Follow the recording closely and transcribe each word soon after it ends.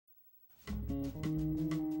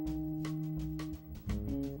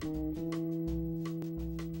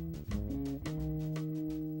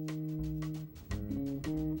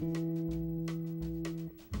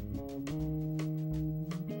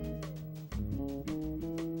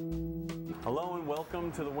Hello and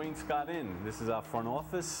welcome to the Wainscott Inn. This is our front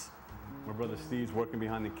office. My brother Steve's working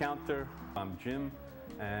behind the counter. I'm Jim,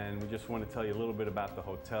 and we just want to tell you a little bit about the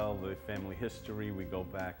hotel, the family history. We go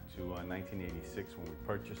back to 1986 when we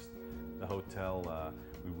purchased the hotel.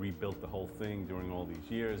 We rebuilt the whole thing during all these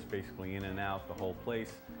years, basically in and out the whole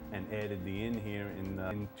place, and added the inn here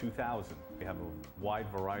in 2000. We have a wide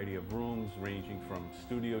variety of rooms ranging from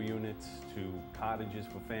studio units to cottages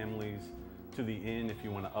for families, to the inn if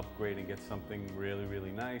you want to upgrade and get something really,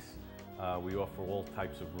 really nice. We offer all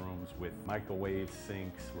types of rooms with microwaves,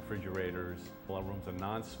 sinks, refrigerators. All our rooms are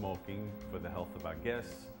non-smoking for the health of our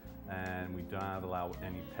guests, and we do not allow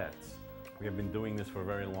any pets. We have been doing this for a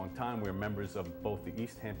very long time. We're members of both the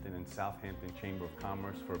East Hampton and Southampton Chamber of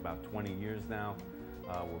Commerce for about 20 years now.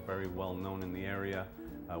 We're very well known in the area.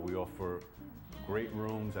 We offer great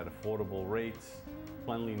rooms at affordable rates.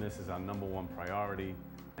 Cleanliness is our #1 priority,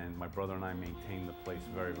 and my brother and I maintain the place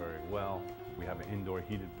very, very well. We have an indoor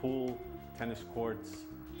heated pool, tennis courts,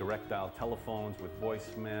 direct dial telephones with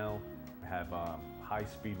voicemail. We have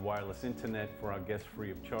high-speed wireless internet for our guests free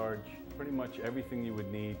of charge. Pretty much everything you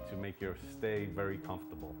would need to make your stay very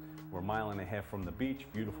comfortable. We're a mile and a half from the beach,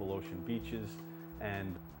 beautiful ocean beaches,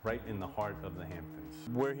 and right in the heart of the Hamptons.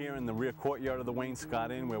 We're here in the rear courtyard of the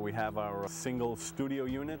Wainscott Inn where we have our single studio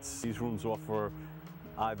units. These rooms offer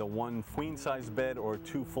either one queen-size bed or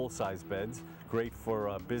 2 full-size beds. Great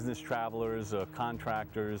for business travelers,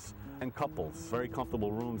 contractors, and couples. Very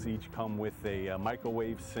comfortable rooms. Each come with a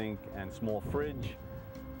microwave, sink, and small fridge.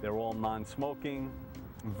 They're all non-smoking,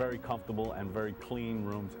 very comfortable and very clean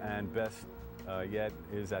rooms, and best yet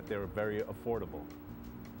is that they're very affordable.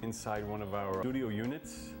 Inside one of our studio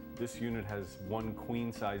units, this unit has 1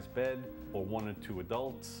 queen-size bed for 1 or 2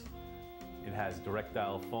 adults. It has direct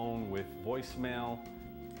dial phone with voicemail,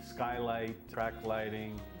 skylight, track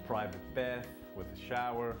lighting, private bath with a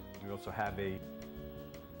shower. We also have a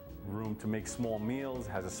room to make small meals.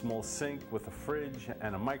 It has a small sink with a fridge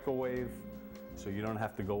and a microwave, so you don't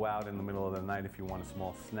have to go out in the middle of the night if you want a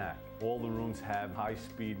small snack. All the rooms have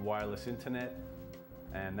high-speed wireless internet,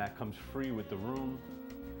 and that comes free with the room.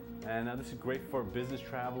 And this is great for a business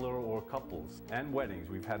traveler or couples and weddings.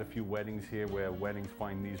 We've had a few weddings here where weddings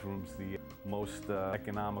find these rooms the most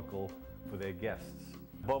economical for their guests.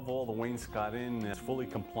 Above all, the Wainscott Inn is fully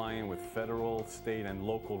compliant with federal, state, and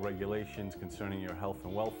local regulations concerning your health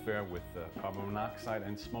and welfare with carbon monoxide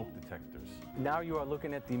and smoke detectors. Now you are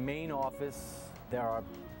looking at the main office. There are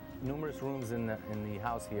numerous rooms in the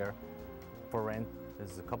house here for rent.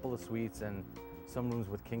 There's a couple of suites and some rooms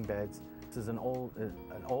with king beds. This is an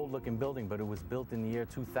old looking building, but it was built in the year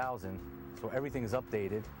 2000, so everything is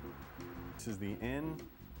updated. This is the inn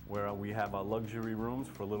where we have our luxury rooms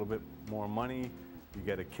for a little bit more money. You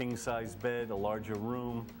get a king-size bed, a larger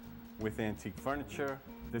room with antique furniture.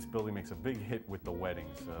 This building makes a big hit with the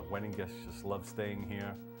weddings. Wedding guests just love staying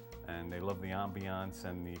here, and they love the ambiance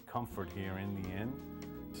and the comfort here in the inn.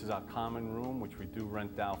 This is our common room, which we do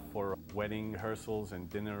rent out for wedding rehearsals and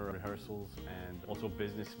dinner rehearsals, and also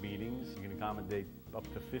business meetings. You can accommodate up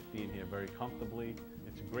to 50 in here very comfortably.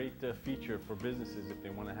 It's a great feature for businesses if they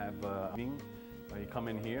want to have a meeting. You come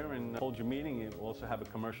in here and hold your meeting. You also have a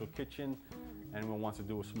commercial kitchen. Anyone wants to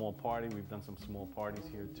do a small party, we've done some small parties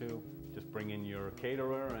here too. Just bring in your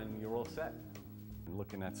caterer and you're all set.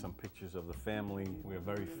 Looking at some pictures of the family, we are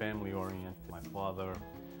very family oriented. My father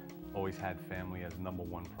always had family as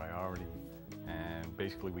 #1 priority, and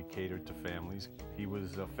basically we catered to families. He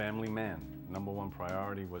was a family man. #1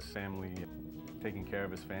 priority was family, taking care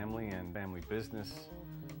of his family and family business,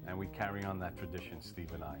 and we carry on that tradition,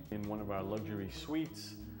 Steve and I. In one of our luxury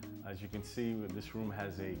suites, as you can see, this room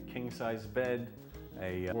has a king-size bed,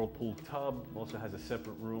 a whirlpool tub, also has a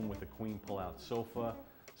separate room with a queen pull-out sofa,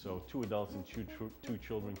 so 2 adults and 2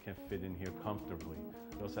 children can fit in here comfortably.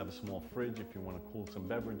 We also have a small fridge if you want to cool some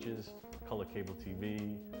beverages, color cable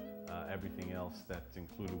TV, everything else that's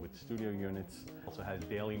included with studio units. Also has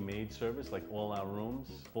daily maid service, like all our rooms,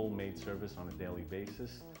 full maid service on a daily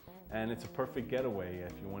basis. And it's a perfect getaway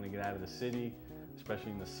if you want to get out of the city,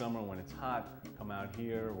 especially in the summer when it's hot. Come out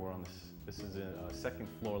here. We're on this is a 2nd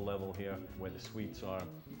floor level here where the suites are.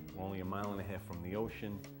 We're only a mile and a half from the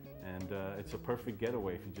ocean, and it's a perfect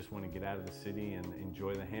getaway if you just want to get out of the city and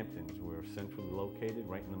enjoy the Hamptons. We're centrally located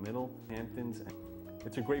right in the middle, Hamptons.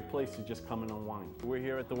 It's a great place to just come and unwind. We're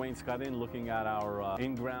here at the Wainscott Inn looking at our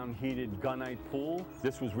in-ground heated gunite pool.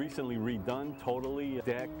 This was recently redone, totally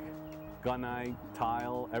deck, gunite,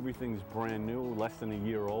 tile, everything's brand new, less than a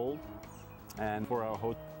year old. And for our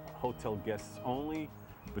hotel guests only,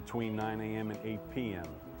 between 9 a.m. and 8 p.m.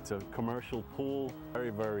 It's a commercial pool,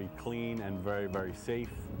 very, very clean and very, very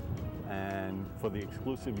safe, and for the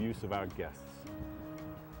exclusive use of our guests.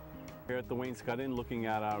 Here at the Wainscott Inn, looking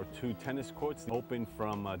at our 2 tennis courts, open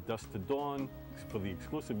from dusk to dawn for the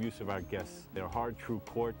exclusive use of our guests. They're hard, true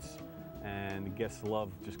courts, and the guests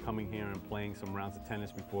love just coming here and playing some rounds of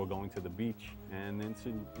tennis before going to the beach, and it's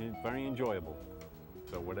very enjoyable.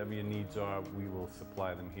 So whatever your needs are, we will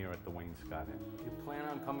supply them here at the Wainscott Inn. If you plan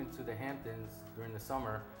on coming to the Hamptons during the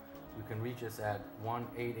summer, you can reach us at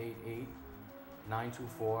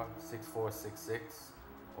 1-888-924-6466,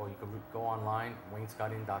 or you can go online,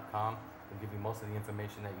 wainscottinn.com. We'll give you most of the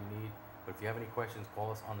information that you need. But if you have any questions,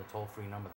 call us on the toll-free number.